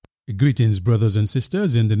Greetings, brothers and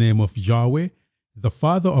sisters, in the name of Yahweh, the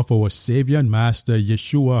Father of our Savior and Master,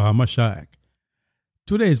 Yeshua HaMashiach.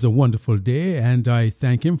 Today is a wonderful day, and I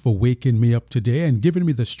thank Him for waking me up today and giving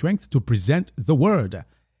me the strength to present the Word.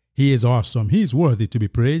 He is awesome. He is worthy to be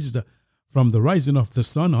praised from the rising of the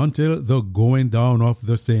sun until the going down of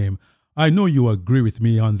the same. I know you agree with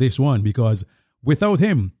me on this one because without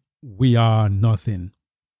Him, we are nothing.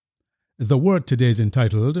 The Word today is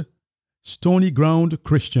entitled Stony Ground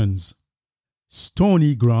Christians.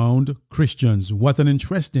 Stony Ground Christians. What an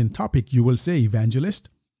interesting topic, you will say, evangelist.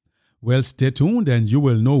 Well, stay tuned and you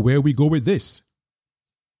will know where we go with this.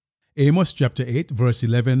 Amos chapter 8 verse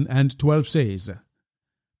 11 and 12 says,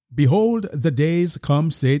 Behold, the days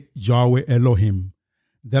come, saith Yahweh Elohim,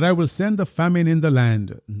 that I will send a famine in the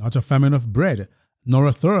land, not a famine of bread, nor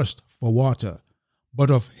a thirst for water,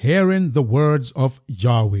 but of hearing the words of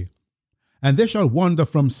Yahweh. And they shall wander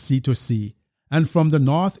from sea to sea, and from the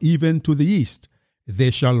north even to the east. They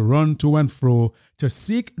shall run to and fro to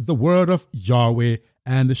seek the word of Yahweh,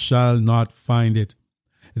 and shall not find it.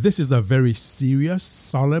 This is a very serious,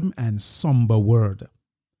 solemn, and somber word.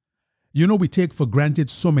 You know, we take for granted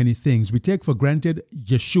so many things. We take for granted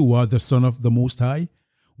Yeshua, the Son of the Most High.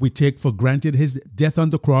 We take for granted His death on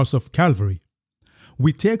the cross of Calvary.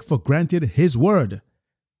 We take for granted His word.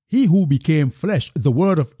 He who became flesh, the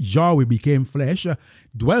word of Yahweh became flesh,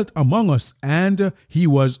 dwelt among us, and He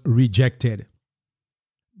was rejected.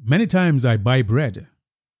 Many times I buy bread.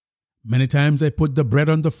 Many times I put the bread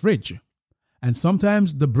on the fridge. And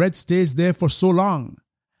sometimes the bread stays there for so long.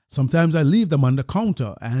 Sometimes I leave them on the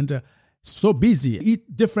counter and so busy,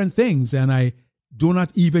 eat different things, and I do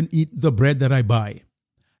not even eat the bread that I buy.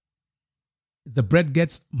 The bread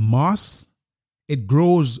gets moss. It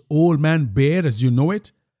grows old man beard as you know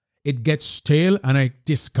it. It gets stale and I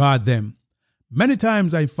discard them. Many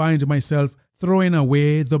times I find myself throwing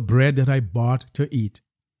away the bread that I bought to eat.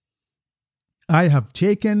 I have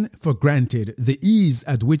taken for granted the ease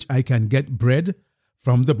at which I can get bread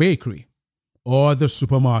from the bakery or the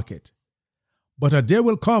supermarket. But a day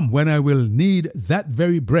will come when I will need that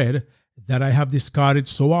very bread that I have discarded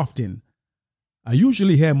so often. I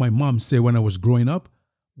usually hear my mom say when I was growing up,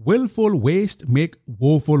 willful waste make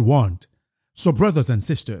woeful want. So brothers and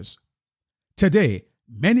sisters, today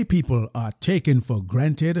many people are taking for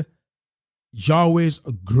granted Yahweh's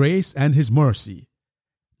grace and His mercy,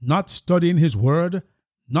 not studying His word,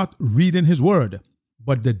 not reading His word.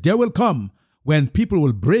 But the day will come when people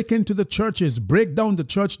will break into the churches, break down the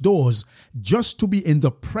church doors just to be in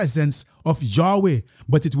the presence of Yahweh.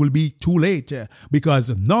 But it will be too late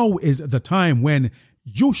because now is the time when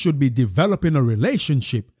you should be developing a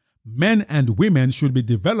relationship. Men and women should be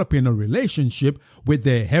developing a relationship with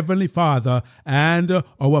their Heavenly Father and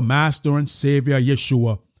our Master and Savior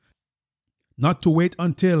Yeshua. Not to wait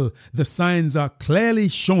until the signs are clearly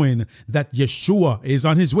showing that Yeshua is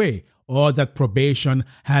on His way or that probation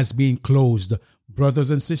has been closed.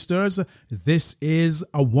 Brothers and sisters, this is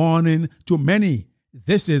a warning to many.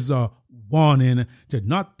 This is a warning to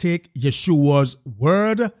not take Yeshua's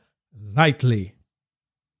word lightly.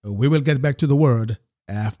 We will get back to the word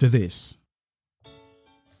after this.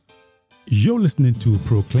 You're listening to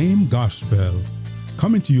Proclaim Gospel,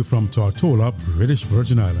 coming to you from Tortola, British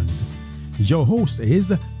Virgin Islands. Your host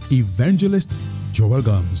is Evangelist Joel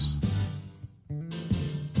Gums.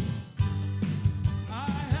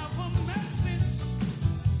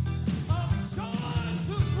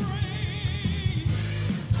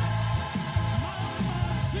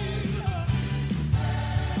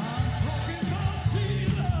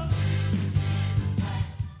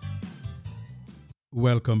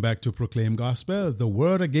 Welcome back to Proclaim Gospel. The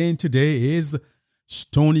word again today is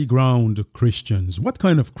Stony Ground Christians. What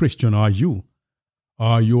kind of Christian are you?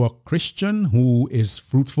 Are you a Christian who is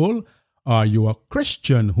fruitful? Are you a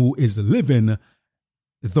Christian who is living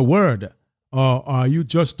the word? Or are you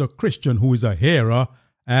just a Christian who is a hearer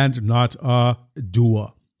and not a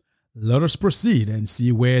doer? Let us proceed and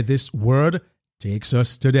see where this word takes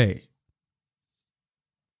us today.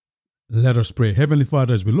 Let us pray. Heavenly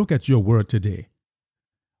Father, as we look at your word today,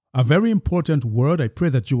 a very important word, I pray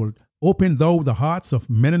that you will open thou the hearts of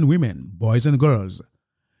men and women, boys and girls,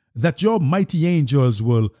 that your mighty angels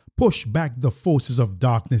will push back the forces of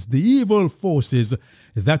darkness, the evil forces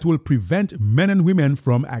that will prevent men and women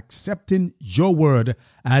from accepting your word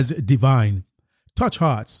as divine. Touch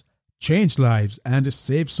hearts, change lives, and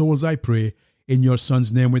save souls, I pray, in your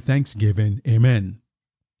Son's name with thanksgiving. Amen.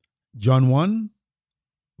 John 1,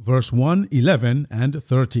 verse 1, 11, and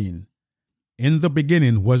 13. In the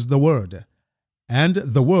beginning was the Word, and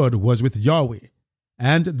the Word was with Yahweh,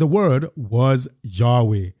 and the Word was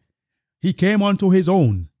Yahweh. He came unto His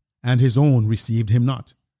own, and his own received him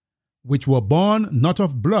not, which were born not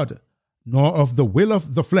of blood, nor of the will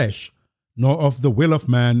of the flesh, nor of the will of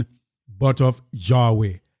man, but of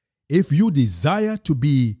Yahweh. If you desire to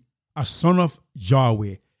be a son of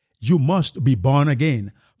Yahweh, you must be born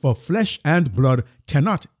again, for flesh and blood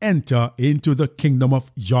cannot enter into the kingdom of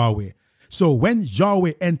Yahweh. So when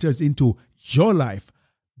Yahweh enters into your life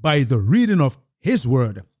by the reading of his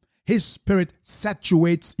word, his spirit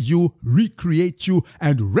saturates you, recreates you,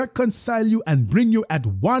 and reconcile you and bring you at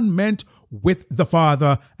one ment with the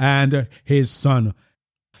Father and his Son.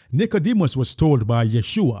 Nicodemus was told by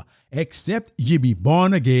Yeshua, except ye be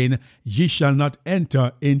born again, ye shall not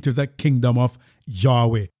enter into the kingdom of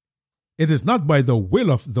Yahweh. It is not by the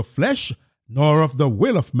will of the flesh, nor of the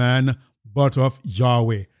will of man, but of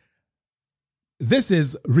Yahweh. This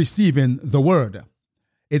is receiving the word.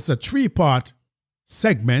 It's a three-part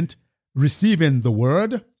segment: receiving the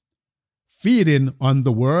word, feeding on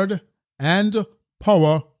the word, and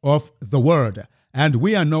power of the word. And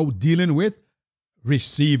we are now dealing with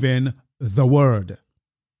receiving the word.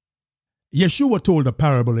 Yeshua told a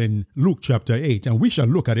parable in Luke chapter 8, and we shall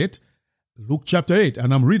look at it. Luke chapter 8,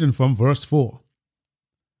 and I'm reading from verse 4.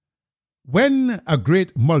 When a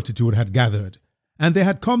great multitude had gathered, and they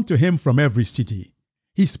had come to him from every city,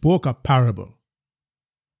 he spoke a parable.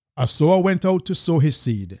 A sower went out to sow his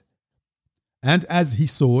seed. And as he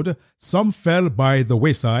sowed, some fell by the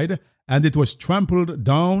wayside, and it was trampled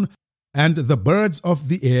down, and the birds of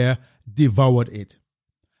the air devoured it.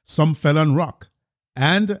 Some fell on rock,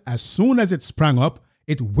 and as soon as it sprang up,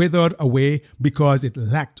 it withered away because it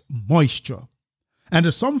lacked moisture.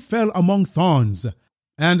 And some fell among thorns,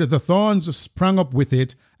 and the thorns sprang up with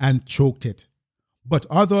it and choked it. But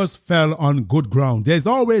others fell on good ground. There's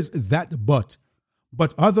always that but.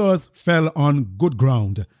 But others fell on good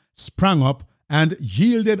ground, sprang up, and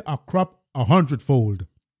yielded a crop 100-fold.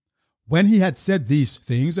 When he had said these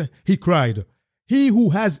things, he cried, "He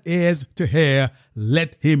who has ears to hear,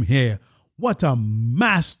 let him hear." What a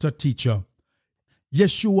master teacher!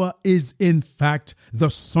 Yeshua is in fact the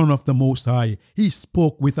Son of the Most High. He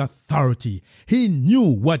spoke with authority. He knew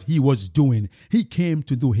what he was doing. He came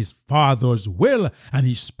to do his Father's will, and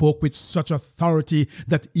he spoke with such authority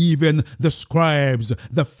that even the scribes,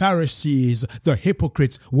 the Pharisees, the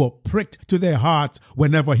hypocrites were pricked to their hearts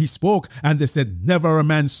whenever he spoke, and they said, "Never a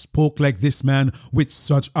man spoke like this man with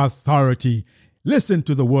such authority." Listen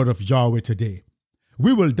to the word of Yahweh today.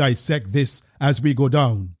 We will dissect this as we go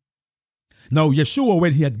down. Now, Yeshua,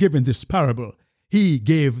 when he had given this parable, he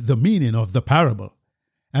gave the meaning of the parable.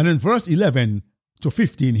 And in verse 11 to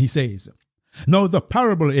 15, he says, "Now the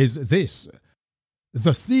parable is this.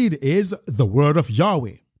 The seed is the word of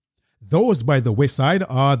Yahweh. Those by the wayside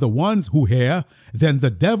are the ones who hear. Then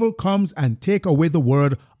the devil comes and take away the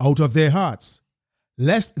word out of their hearts,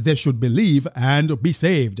 lest they should believe and be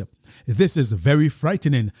saved." This is very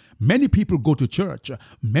frightening. Many people go to church.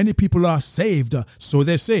 Many people are saved, so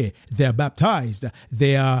they say. They're baptized.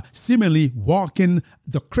 They are seemingly walking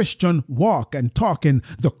the Christian walk and talking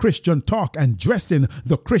the Christian talk and dressing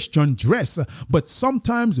the Christian dress. But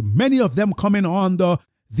sometimes many of them come in on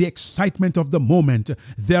the excitement of the moment.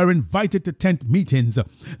 They are invited to tent meetings.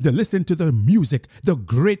 They listen to the music, the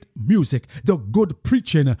great music, the good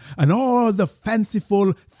preaching, and all the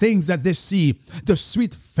fanciful things that they see, the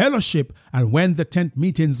sweet fellowship. And when the tent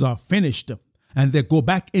meetings are finished, and they go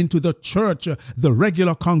back into the church, the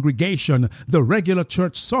regular congregation, the regular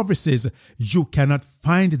church services, you cannot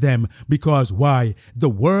find them. Because why? The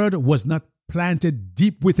word was not planted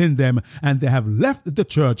deep within them, and they have left the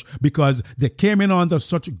church because they came in under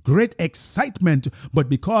such great excitement. But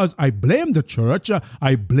because I blame the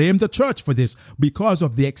church for this, because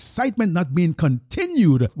of the excitement not being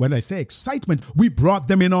continued. When I say excitement, we brought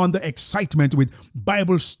them in on the excitement with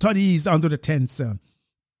Bible studies under the tents.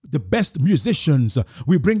 The best musicians,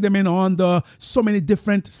 we bring them in on the so many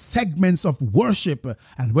different segments of worship.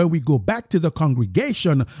 And when we go back to the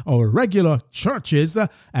congregation or regular churches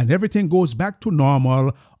and everything goes back to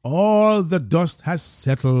normal, all the dust has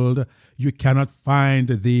settled. You cannot find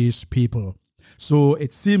these people. So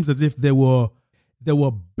it seems as if they were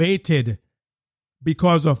baited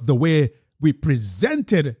because of the way we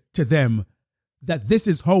presented to them that this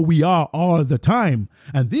is how we are all the time.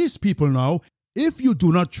 And these people now, if you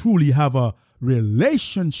do not truly have a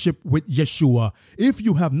relationship with Yeshua, if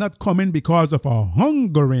you have not come in because of a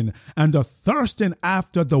hungering and a thirsting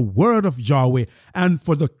after the word of Yahweh and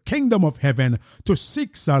for the kingdom of heaven to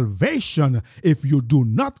seek salvation, if you do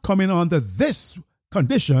not come in under this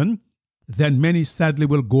condition, then many sadly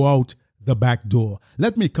will go out the back door.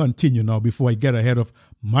 Let me continue now before I get ahead of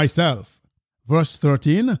myself. Verse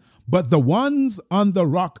 13, But the ones on the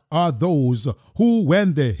rock are those who,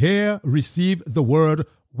 when they hear, receive the word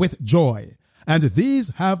with joy. And these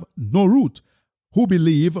have no root, who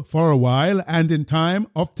believe for a while, and in time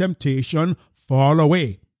of temptation fall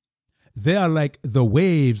away. They are like the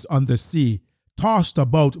waves on the sea, tossed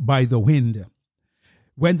about by the wind.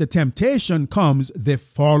 When the temptation comes, they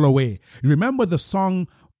fall away. Remember the song,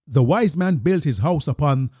 "The wise man built his house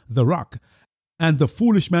upon the rock, and the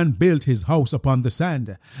foolish man built his house upon the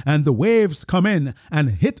sand." And the waves come in and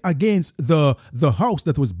hit against the house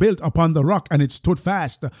that was built upon the rock, and it stood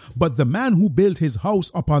fast. But the man who built his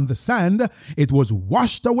house upon the sand, it was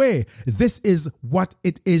washed away. This is what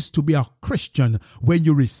it is to be a Christian. When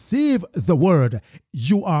you receive the word,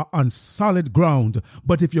 you are on solid ground.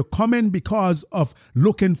 But if you come in because of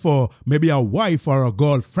looking for maybe a wife or a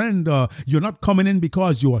girlfriend, you're not coming in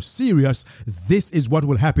because you are serious, this is what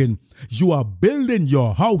will happen. You are building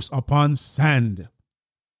your house upon sand.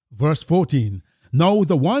 Verse 14. Now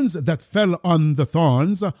the ones that fell on the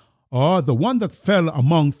thorns, or the one that fell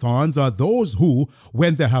among thorns, are those who,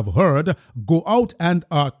 when they have heard, go out and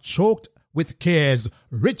are choked with cares,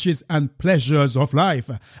 riches, and pleasures of life,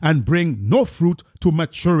 and bring no fruit to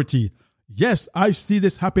maturity. Yes, I see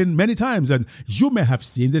this happen many times, and you may have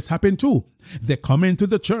seen this happen too. They come into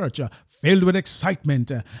the church filled with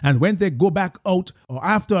excitement, and when they go back out, or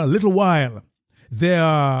after a little while, they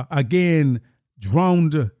are again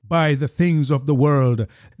drowned by the things of the world,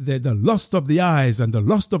 the lust of the eyes and the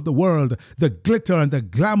lust of the world, the glitter and the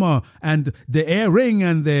glamour and the earring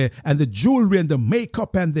and the jewelry and the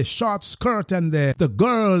makeup and the short skirt and the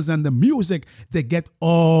girls and the music. They get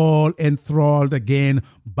all enthralled again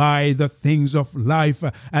by the things of life,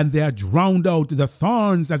 and they are drowned out. The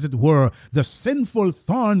thorns, as it were, the sinful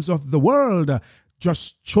thorns of the world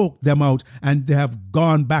just choked them out, and they have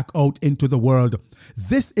gone back out into the world.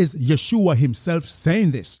 This is Yeshua himself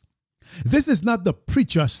saying this. This is not the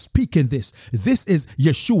preacher speaking this. This is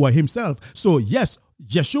Yeshua himself. So yes,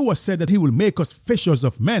 Yeshua said that he will make us fishers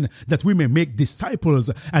of men, that we may make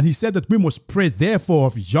disciples. And he said that we must pray therefore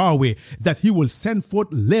of Yahweh, that he will send forth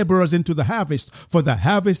laborers into the harvest. For the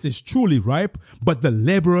harvest is truly ripe, but the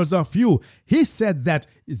laborers are few. He said that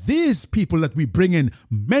these people that we bring in,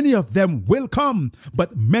 many of them will come,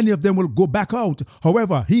 but many of them will go back out.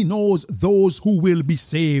 However, he knows those who will be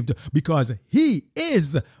saved, because he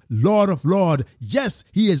is Lord of Lords. Yes,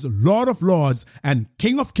 he is Lord of Lords and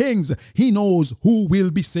King of Kings. He knows who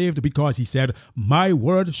will be saved, because he said, "My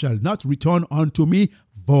word shall not return unto me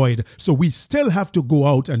void." So we still have to go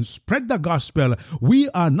out and spread the gospel. We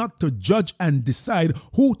are not to judge and decide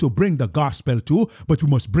who to bring the gospel to, but we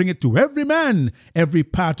must bring it to every man, every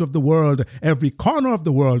part of the world, every corner of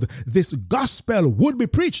the world. This gospel would be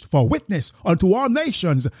preached for witness unto all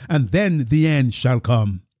nations, and then the end shall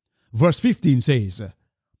come. Verse 15 says,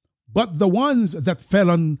 "But the ones that fell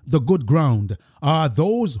on the good ground are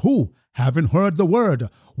those who, having heard the word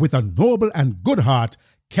with a noble and good heart,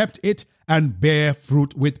 kept it and bear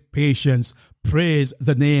fruit with patience." Praise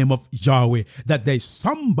the name of Yahweh, that there's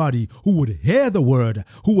somebody who would hear the word,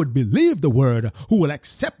 who would believe the word, who will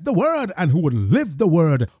accept the word, and who would live the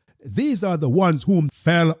word. These are the ones whom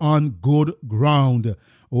fell on good ground.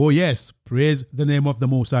 Oh yes, praise the name of the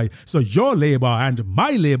Most High. So your labor and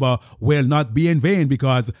my labor will not be in vain,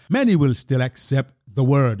 because many will still accept the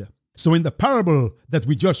word. So in the parable that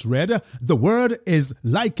we just read, the word is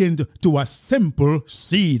likened to a simple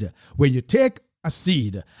seed. When you take a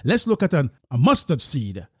seed, let's look at a mustard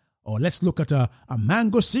seed, or let's look at a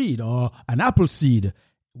mango seed, or an apple seed.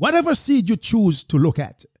 Whatever seed you choose to look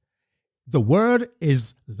at, the word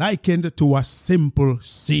is likened to a simple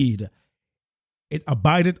seed. It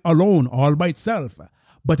abideth alone, all by itself,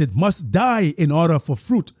 but it must die in order for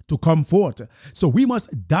fruit to come forth. So we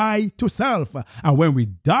must die to self. And when we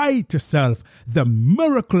die to self, the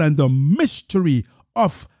miracle and the mystery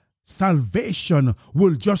of salvation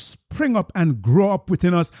will just spring up and grow up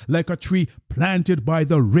within us like a tree planted by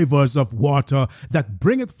the rivers of water that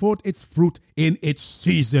bringeth forth its fruit in its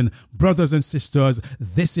season. Brothers and sisters,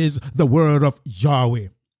 this is the word of Yahweh.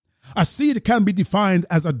 A seed can be defined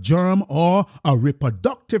as a germ or a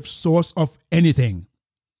reproductive source of anything.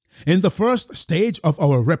 In the first stage of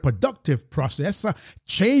our reproductive process,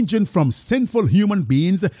 changing from sinful human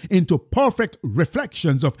beings into perfect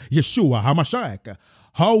reflections of Yeshua HaMashiach,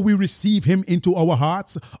 how we receive him into our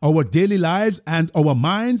hearts, our daily lives, and our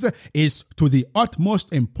minds is to the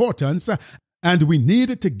utmost importance, and we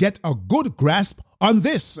need to get a good grasp on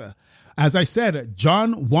this. As I said,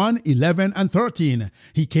 John 1:11 and 13,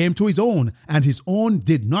 he came to his own, and his own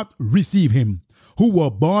did not receive him, who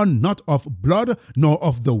were born not of blood, nor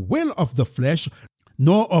of the will of the flesh,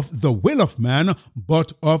 nor of the will of man,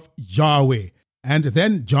 but of Yahweh. And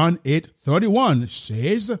then John 8:31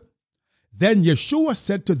 says, Then Yeshua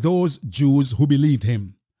said to those Jews who believed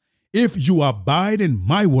him, If you abide in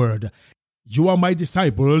my word, you are my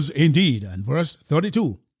disciples indeed. And verse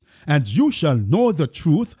 32, And you shall know the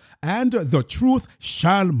truth, and the truth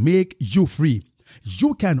shall make you free.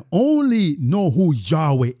 You can only know who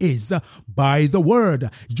Yahweh is by the word.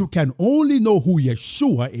 You can only know who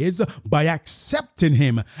Yeshua is by accepting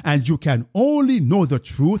him. And you can only know the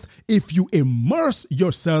truth if you immerse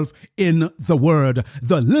yourself in the word,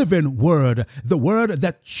 the living word, the word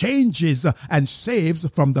that changes and saves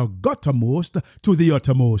from the guttermost to the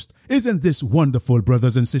uttermost. Isn't this wonderful,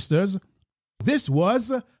 brothers and sisters? This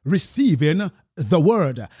was receiving the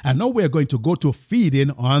word. And now we're going to go to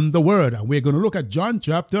feeding on the word. And we're going to look at John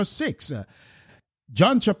chapter 6.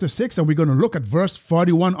 John chapter 6, and we're going to look at verse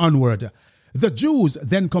 41 onward. The Jews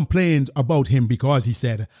then complained about him because he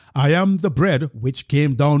said, I am the bread which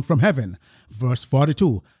came down from heaven. Verse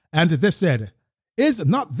 42. And they said, Is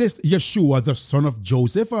not this Yeshua the son of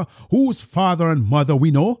Joseph, whose father and mother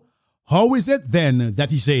we know? How is it then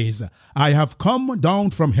that he says, I have come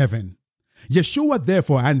down from heaven? Yeshua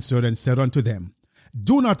therefore answered and said unto them,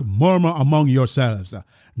 Do not murmur among yourselves.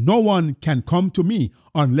 No one can come to me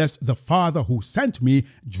unless the Father who sent me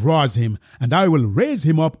draws him, and I will raise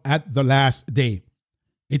him up at the last day.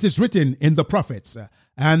 It is written in the prophets,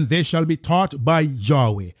 and they shall be taught by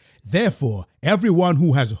Yahweh. Therefore, everyone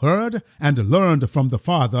who has heard and learned from the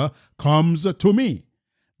Father comes to me.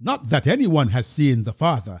 Not that anyone has seen the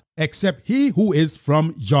Father, except he who is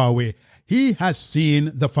from Yahweh. He has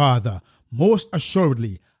seen the Father. Most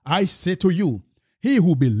assuredly, I say to you, he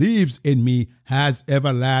who believes in me has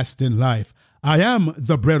everlasting life. I am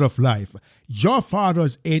the bread of life. Your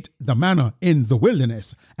fathers ate the manna in the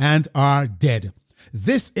wilderness and are dead.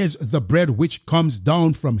 This is the bread which comes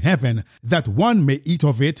down from heaven, that one may eat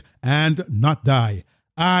of it and not die.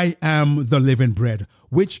 I am the living bread,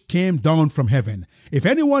 which came down from heaven. If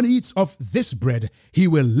anyone eats of this bread, he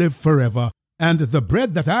will live forever. And the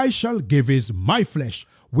bread that I shall give is my flesh,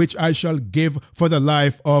 which I shall give for the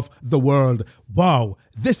life of the world. Wow,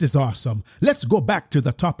 this is awesome. Let's go back to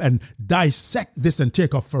the top and dissect this and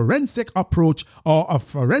take a forensic approach or a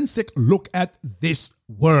forensic look at this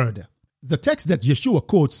word. The text that Yeshua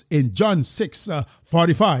quotes in John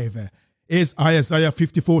 6:45 is Isaiah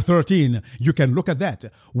 54:13. You can look at that,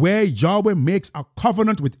 where Yahweh makes a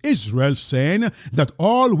covenant with Israel, saying that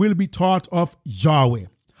all will be taught of Yahweh.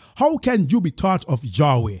 How can you be taught of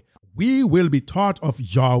Yahweh? We will be taught of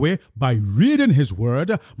Yahweh by reading his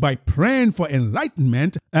word, by praying for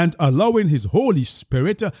enlightenment, and allowing his Holy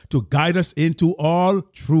Spirit to guide us into all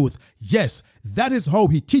truth. Yes, that is how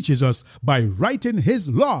he teaches us, by writing his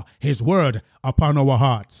law, his word, upon our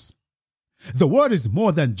hearts. The word is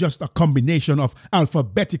more than just a combination of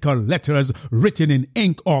alphabetical letters written in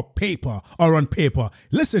ink or paper or on paper.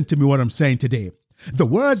 Listen to me what I'm saying today. The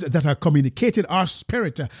words that are communicated are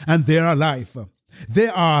spirit and they are life. They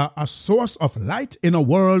are a source of light in a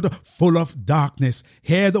world full of darkness.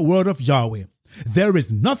 Hear the word of Yahweh. There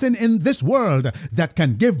is nothing in this world that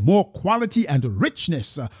can give more quality and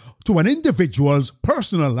richness to an individual's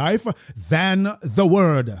personal life than the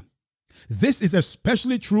word. This is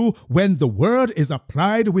especially true when the word is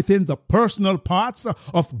applied within the personal parts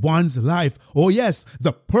of one's life. Oh yes,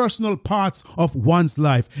 the personal parts of one's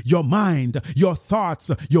life. Your mind, your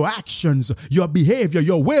thoughts, your actions, your behavior,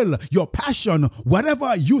 your will, your passion,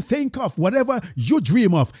 whatever you think of, whatever you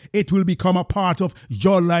dream of, it will become a part of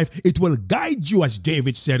your life. It will guide you, as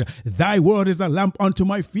David said, Thy word is a lamp unto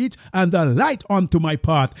my feet and a light unto my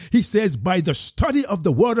path. He says, by the study of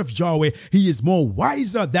the word of Yahweh, he is more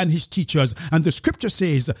wiser than his teachers. And the scripture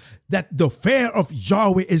says that the fear of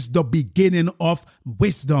Yahweh is the beginning of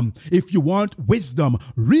wisdom. If you want wisdom,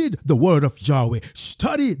 read the word of Yahweh,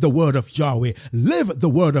 study the word of Yahweh, live the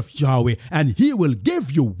word of Yahweh, and he will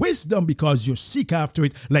give you wisdom because you seek after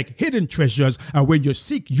it like hidden treasures. And when you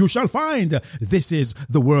seek, you shall find. This is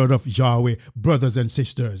the word of Yahweh, brothers and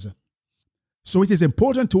sisters. So it is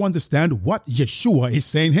important to understand what Yeshua is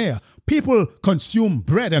saying here. People consume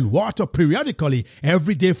bread and water periodically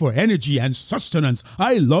every day for energy and sustenance.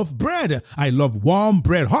 I love bread. I love warm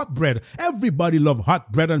bread, hot bread. Everybody loves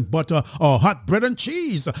hot bread and butter or hot bread and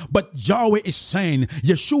cheese. But Yahweh is saying,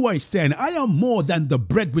 Yeshua is saying, I am more than the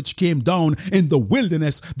bread which came down in the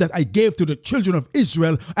wilderness that I gave to the children of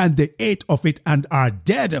Israel, and they ate of it and are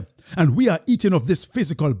dead. And we are eating of this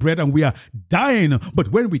physical bread and we are dying. But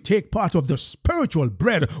when we take part of the spiritual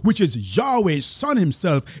bread, which is Yahweh's Son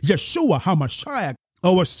himself, Yeshua HaMashiach,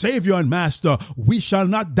 our Savior and Master, we shall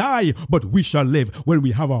not die, but we shall live. When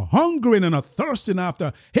we have a hungering and a thirsting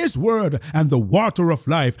after His word and the water of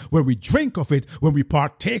life, when we drink of it, when we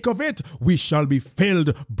partake of it, we shall be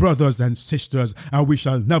filled, brothers and sisters, and we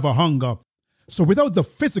shall never hunger. So without the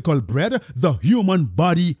physical bread, the human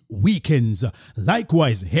body weakens.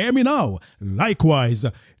 Likewise, hear me now, likewise,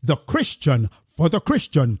 for the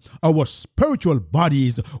Christian, our spiritual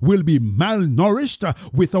bodies will be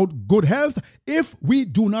malnourished without good health if we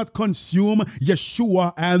do not consume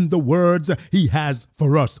Yeshua and the words He has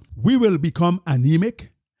for us. We will become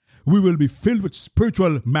anemic. We will be filled with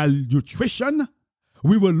spiritual malnutrition.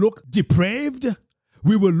 We will look depraved.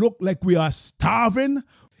 We will look like we are starving.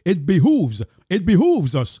 It behooves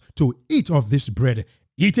us to eat of this bread.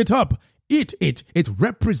 Eat it up. Eat it. It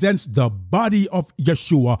represents the body of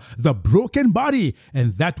Yeshua, the broken body.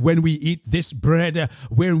 And that when we eat this bread,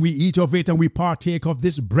 when we eat of it and we partake of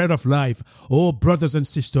this bread of life, oh, brothers and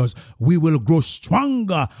sisters, we will grow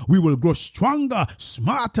stronger. We will grow stronger,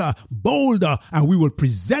 smarter, bolder, and we will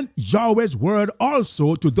present Yahweh's word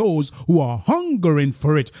also to those who are hungering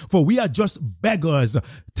for it. For we are just beggars,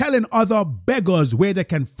 telling other beggars where they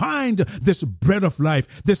can find this bread of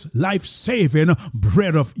life, this life-saving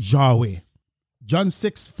bread of Yahweh. John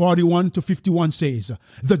 6:41-51 says,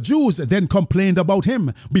 the Jews then complained about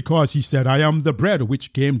him because he said, I am the bread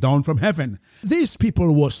which came down from heaven. These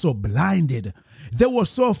people were so blinded. They were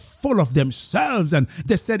so full of themselves, and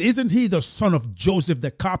they said, isn't he the son of Joseph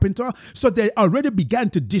the carpenter? So they already began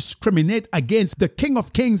to discriminate against the King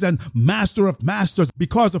of Kings and Master of Masters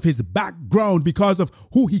because of his background, because of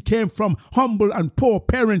who he came from, humble and poor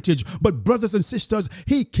parentage. But brothers and sisters,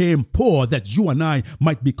 he came poor that you and I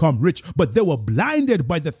might become rich. But they were blinded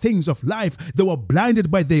by the things of life. They were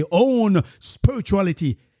blinded by their own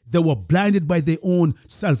spirituality. They were blinded by their own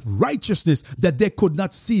self-righteousness that they could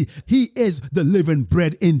not see. He is the living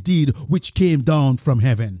bread indeed, which came down from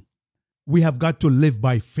heaven. We have got to live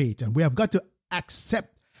by faith, and we have got to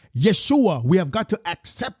accept Yeshua. We have got to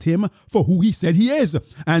accept him for who he said he is,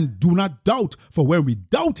 and do not doubt, for when we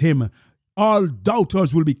doubt him, all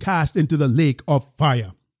doubters will be cast into the lake of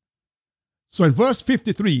fire. So in verse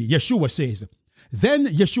 53, Yeshua says, then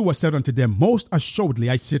Yeshua said unto them, most assuredly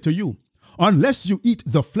I say to you, unless you eat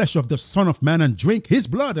the flesh of the Son of Man and drink his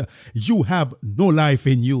blood, you have no life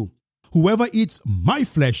in you. Whoever eats my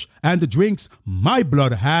flesh and drinks my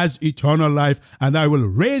blood has eternal life, and I will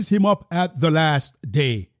raise him up at the last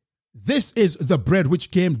day. This is the bread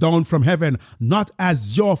which came down from heaven, not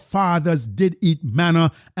as your fathers did eat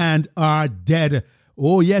manna and are dead.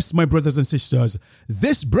 Oh yes, my brothers and sisters,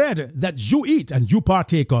 this bread that you eat and you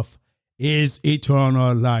partake of is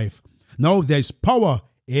eternal life. Now there's power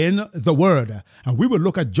in the word. And we will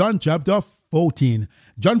look at John chapter 14.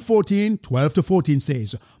 John 14:12-14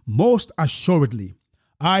 says, most assuredly,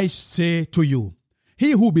 I say to you,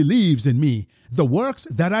 he who believes in me, the works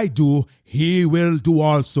that I do, he will do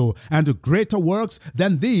also, and greater works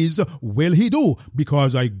than these will he do,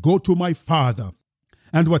 because I go to my Father.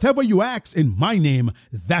 And whatever you ask in my name,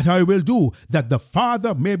 that I will do, that the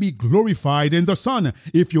Father may be glorified in the Son.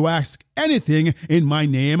 If you ask anything in my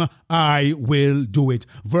name, I will do it.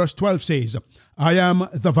 Verse 12 says, I am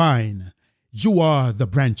the vine, you are the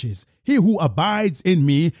branches. He who abides in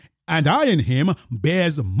me, and I in him,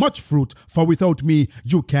 bears much fruit, for without me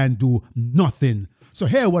you can do nothing. So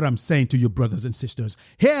hear what I'm saying to you, brothers and sisters.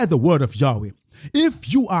 Hear the word of Yahweh.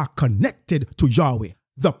 If you are connected to Yahweh,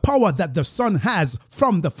 the power that the Son has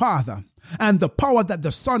from the Father, and the power that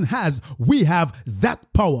the Son has, we have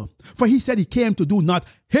that power. For he said he came to do not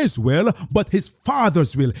his will, but his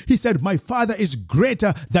Father's will. He said, my Father is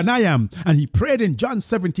greater than I am. And he prayed in John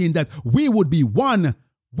 17 that we would be one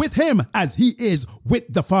with him as he is with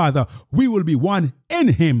the Father. We will be one in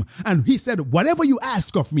him. And he said, whatever you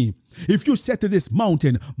ask of me, if you said to this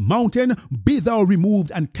mountain, mountain, be thou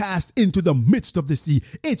removed and cast into the midst of the sea,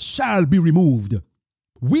 it shall be removed.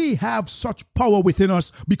 We have such power within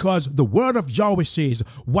us because the word of Yahweh says,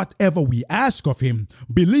 whatever we ask of him,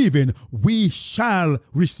 believing, we shall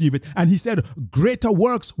receive it. And he said, greater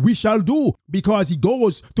works we shall do, because he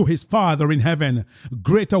goes to his Father in heaven.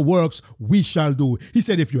 Greater works we shall do. He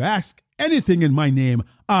said, if you ask anything in my name,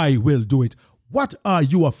 I will do it. What are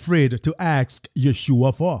you afraid to ask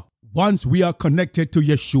Yeshua for? Once we are connected to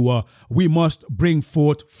Yeshua, we must bring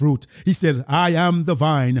forth fruit. He said, I am the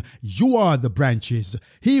vine, you are the branches.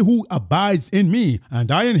 He who abides in me, and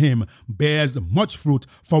I in him, bears much fruit,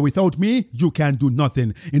 for without me you can do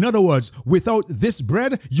nothing. In other words, without this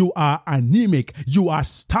bread, you are anemic, you are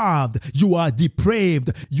starved, you are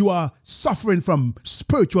depraved, you are suffering from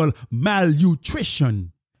spiritual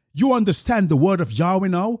malnutrition. You understand the word of Yahweh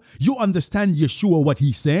now? You understand Yeshua, what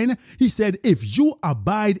he's saying? He said, if you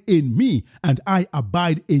abide in me and I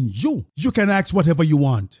abide in you, you can ask whatever you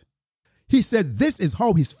want. He said, this is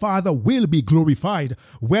how his Father will be glorified,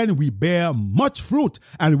 when we bear much fruit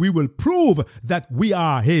and we will prove that we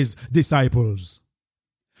are his disciples.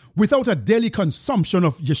 Without a daily consumption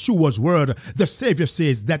of Yeshua's word, the Savior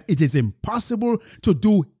says that it is impossible to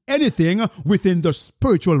do anything within the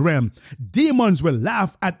spiritual realm. Demons will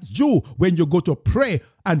laugh at you when you go to pray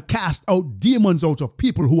and cast out demons out of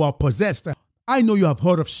people who are possessed. I know you have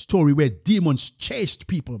heard of story where demons chased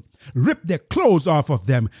people, ripped their clothes off of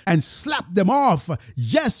them, and slapped them off.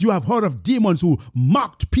 Yes, you have heard of demons who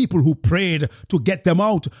mocked people who prayed to get them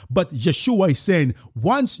out. But Yeshua is saying,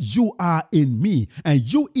 once you are in me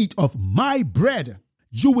and you eat of my bread,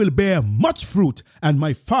 you will bear much fruit and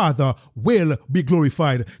my Father will be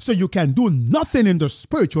glorified. So you can do nothing in the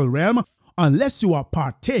spiritual realm unless you are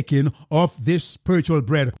partaking of this spiritual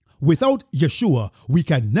bread. Without Yeshua, we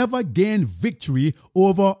can never gain victory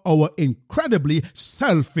over our incredibly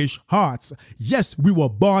selfish hearts. Yes, we were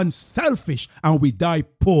born selfish and we die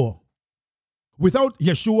poor. Without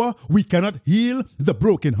Yeshua, we cannot heal the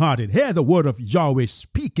brokenhearted. Hear the word of Yahweh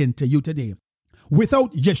speaking to you today.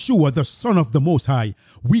 Without Yeshua, the Son of the Most High,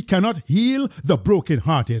 we cannot heal the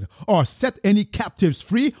brokenhearted or set any captives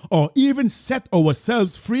free or even set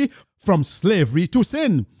ourselves free from slavery to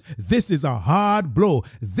sin. This is a hard blow.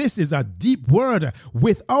 This is a deep word.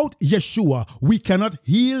 Without Yeshua, we cannot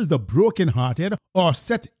heal the brokenhearted or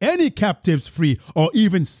set any captives free or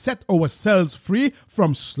even set ourselves free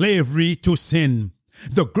from slavery to sin.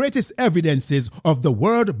 The greatest evidences of the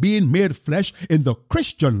word being made flesh in the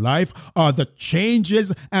Christian life are the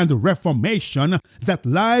changes and reformation that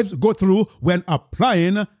lives go through when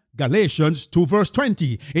applying Galatians 2 verse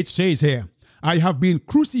 20. It says here, I have been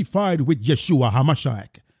crucified with Yeshua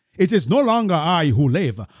HaMashiach. It is no longer I who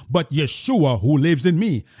live, but Yeshua who lives in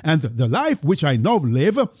me. And the life which I now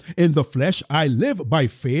live in the flesh, I live by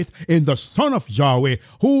faith in the Son of Yahweh,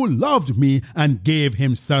 who loved me and gave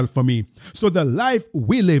himself for me. So the life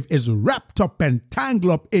we live is wrapped up and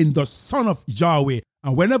tangled up in the Son of Yahweh.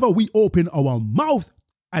 And whenever we open our mouth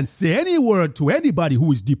and say any word to anybody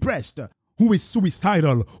who is depressed, who is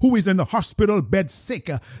suicidal, who is in the hospital bed sick,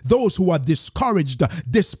 those who are discouraged,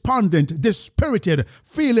 despondent, dispirited,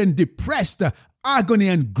 feeling depressed, agony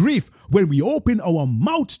and grief, when we open our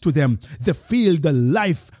mouths to them, they feel the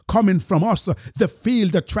life coming from us. They feel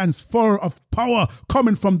the transfer of power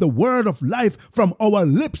coming from the word of life from our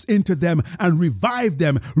lips into them and revive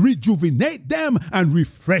them, rejuvenate them and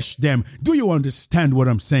refresh them. Do you understand what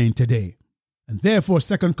I'm saying today? And therefore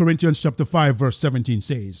 2 Corinthians chapter 5 verse 17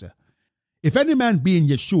 says, if any man be in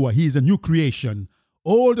Yeshua, he is a new creation.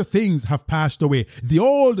 Old things have passed away. The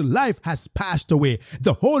old life has passed away.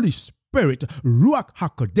 The Holy Spirit, Ruach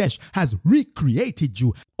HaKodesh, has recreated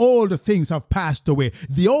you. Old things have passed away.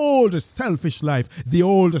 The old selfish life, the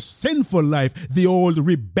old sinful life, the old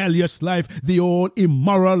rebellious life, the old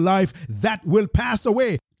immoral life, that will pass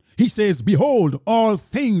away. He says, behold, all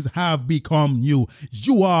things have become new.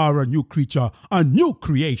 You are a new creature, a new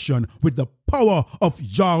creation with the power of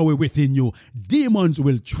Yahweh within you. Demons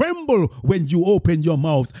will tremble when you open your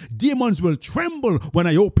mouth. Demons will tremble when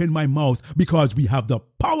I open my mouth, because we have the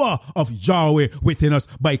power of Yahweh within us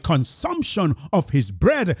by consumption of his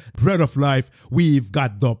bread of life. We've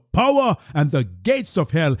got the power, and the gates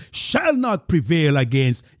of hell shall not prevail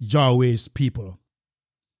against Yahweh's people.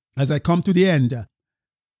 As I come to the end,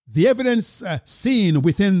 the evidence seen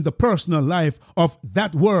within the personal life of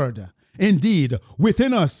that word, indeed,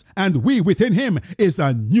 within us and we within him, is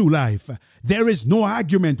a new life. There is no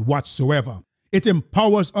argument whatsoever. It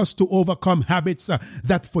empowers us to overcome habits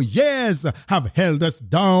that for years have held us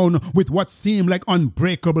down with what seem like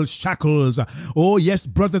unbreakable shackles. Oh yes,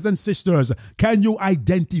 brothers and sisters, can you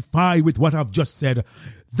identify with what I've just said?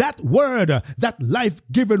 That word, that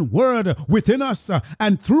life-giving word within us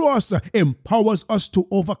and through us empowers us to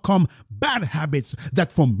overcome bad habits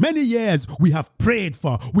that for many years we have prayed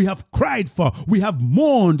for, we have cried for, we have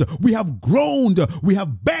mourned, we have groaned, we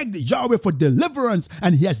have begged Yahweh for deliverance,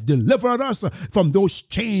 and he has delivered us from those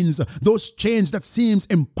chains that seems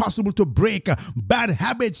impossible to break. Bad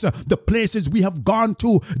habits, the places we have gone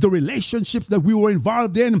to, the relationships that we were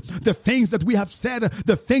involved in, the things that we have said,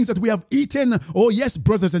 the things that we have eaten. Oh yes,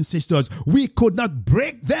 brothers and sisters, we could not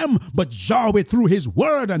break them, but Yahweh through his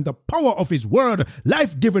word and the power of his word,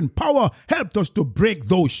 life-giving power, helped us to break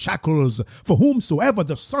those shackles. For whomsoever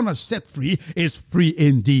the Son has set free is free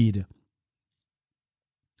indeed.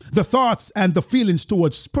 The thoughts and the feelings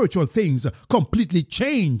towards spiritual things completely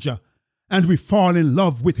change. and we fall in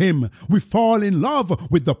love with him. We fall in love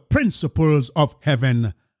with the principles of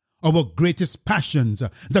heaven. Our greatest passions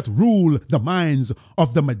that rule the minds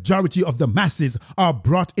of the majority of the masses are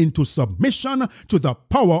brought into submission to the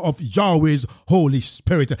power of Yahweh's Holy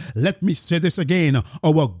Spirit. Let me say this again.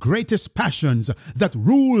 Our greatest passions that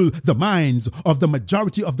rule the minds of the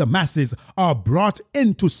majority of the masses are brought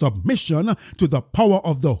into submission to the power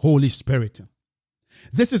of the Holy Spirit.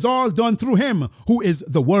 This is all done through him who is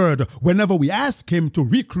the Word whenever we ask him to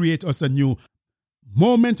recreate us anew,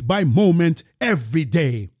 moment by moment, every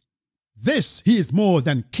day. This he is more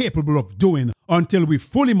than capable of doing until we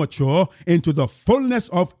fully mature into the fullness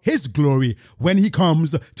of his glory when he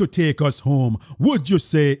comes to take us home. Would you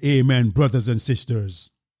say amen, brothers and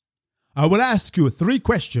sisters? I will ask you 3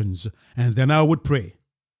 questions and then I would pray.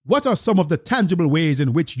 What are some of the tangible ways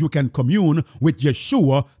in which you can commune with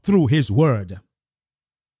Yeshua through his word?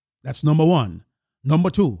 That's number 1.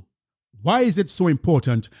 Number 2. Why is it so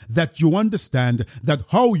important that you understand that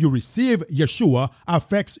how you receive Yeshua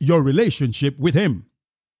affects your relationship with him?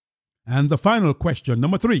 And the final question,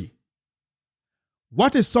 number 3.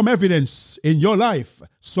 What is some evidence in your life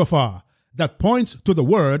so far that points to the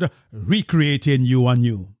word recreating you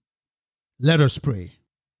anew? Let us pray.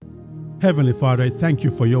 Heavenly Father, I thank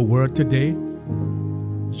you for your word today.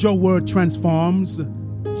 Your word transforms.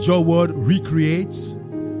 Your word recreates.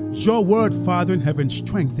 Your word, Father in heaven,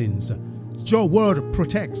 strengthens. Your word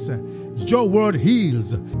protects. Your word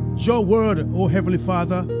heals. Your word, O Heavenly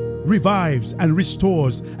Father, revives and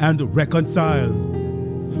restores and reconciles.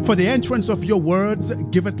 For the entrance of your words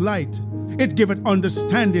giveth light. It giveth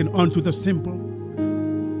understanding unto the simple.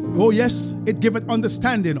 Oh yes, it giveth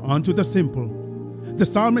understanding unto the simple. The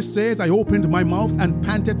psalmist says, I opened my mouth and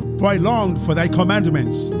panted, for I longed for thy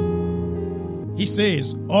commandments. He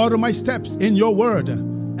says, order my steps in your word,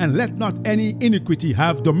 and let not any iniquity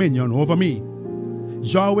have dominion over me.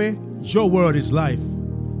 Yahweh, your word is life.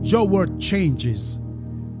 Your word changes.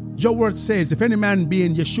 Your word says, if any man be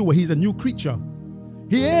in Yeshua, he's a new creature.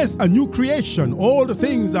 He is a new creation. All the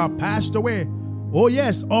things are passed away. Oh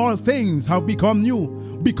yes, all things have become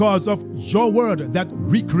new because of your word that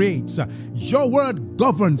recreates. Your word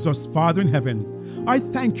governs us, Father in heaven. I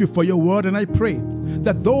thank you for your word, and I pray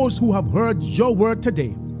that those who have heard your word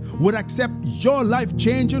today would accept your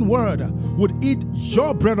life-changing word, would eat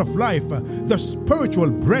your bread of life, the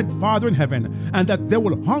spiritual bread, Father in heaven, and that they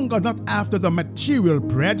will hunger not after the material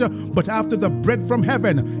bread, but after the bread from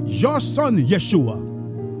heaven, your Son, Yeshua.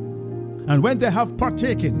 And when they have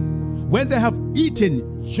partaken, when they have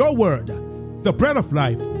eaten your word, the bread of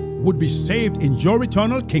life would be saved in your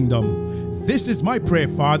eternal kingdom. This is my prayer,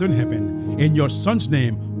 Father in heaven, in your Son's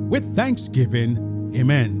name, with thanksgiving.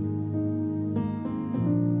 Amen.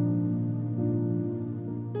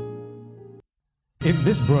 If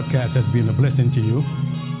this broadcast has been a blessing to you,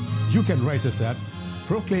 you can write us at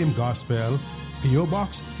Proclaim Gospel, P.O.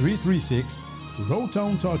 Box 336,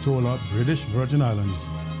 Lowtown, Tortola, British Virgin Islands.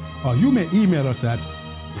 Or you may email us at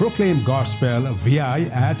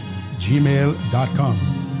proclaimgospelvi@gmail.com.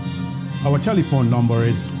 Our telephone number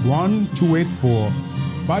is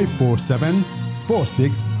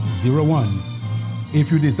 1-284-547-4601.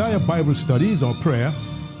 If you desire Bible studies or prayer,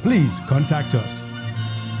 please contact us.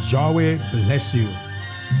 Yahweh bless you.